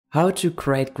How to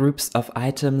create groups of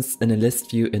items in a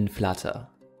list view in Flutter.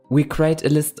 We create a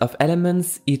list of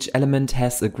elements, each element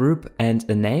has a group and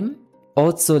a name.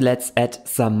 Also, let's add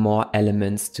some more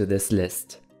elements to this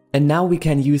list. And now we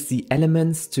can use the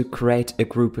elements to create a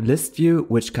group list view,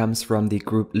 which comes from the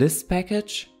Grouped List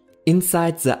package.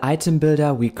 Inside the item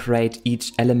builder, we create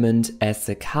each element as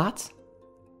a card.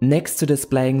 Next to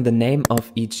displaying the name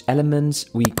of each element,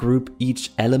 we group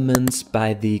each element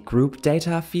by the group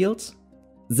data field.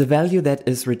 The value that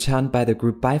is returned by the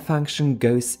group by function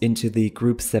goes into the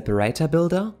group separator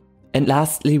builder. And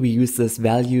lastly, we use this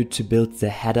value to build the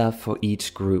header for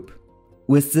each group.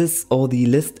 With this, all the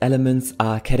list elements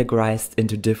are categorized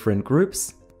into different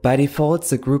groups. By default,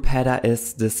 the group header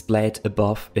is displayed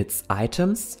above its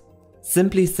items.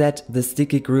 Simply set the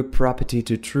sticky group property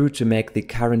to true to make the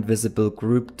current visible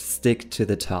group stick to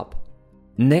the top.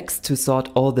 Next, to sort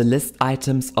all the list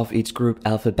items of each group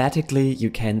alphabetically,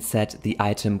 you can set the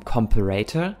item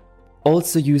comparator.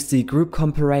 Also use the group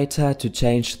comparator to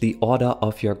change the order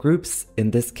of your groups, in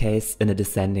this case in a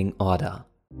descending order.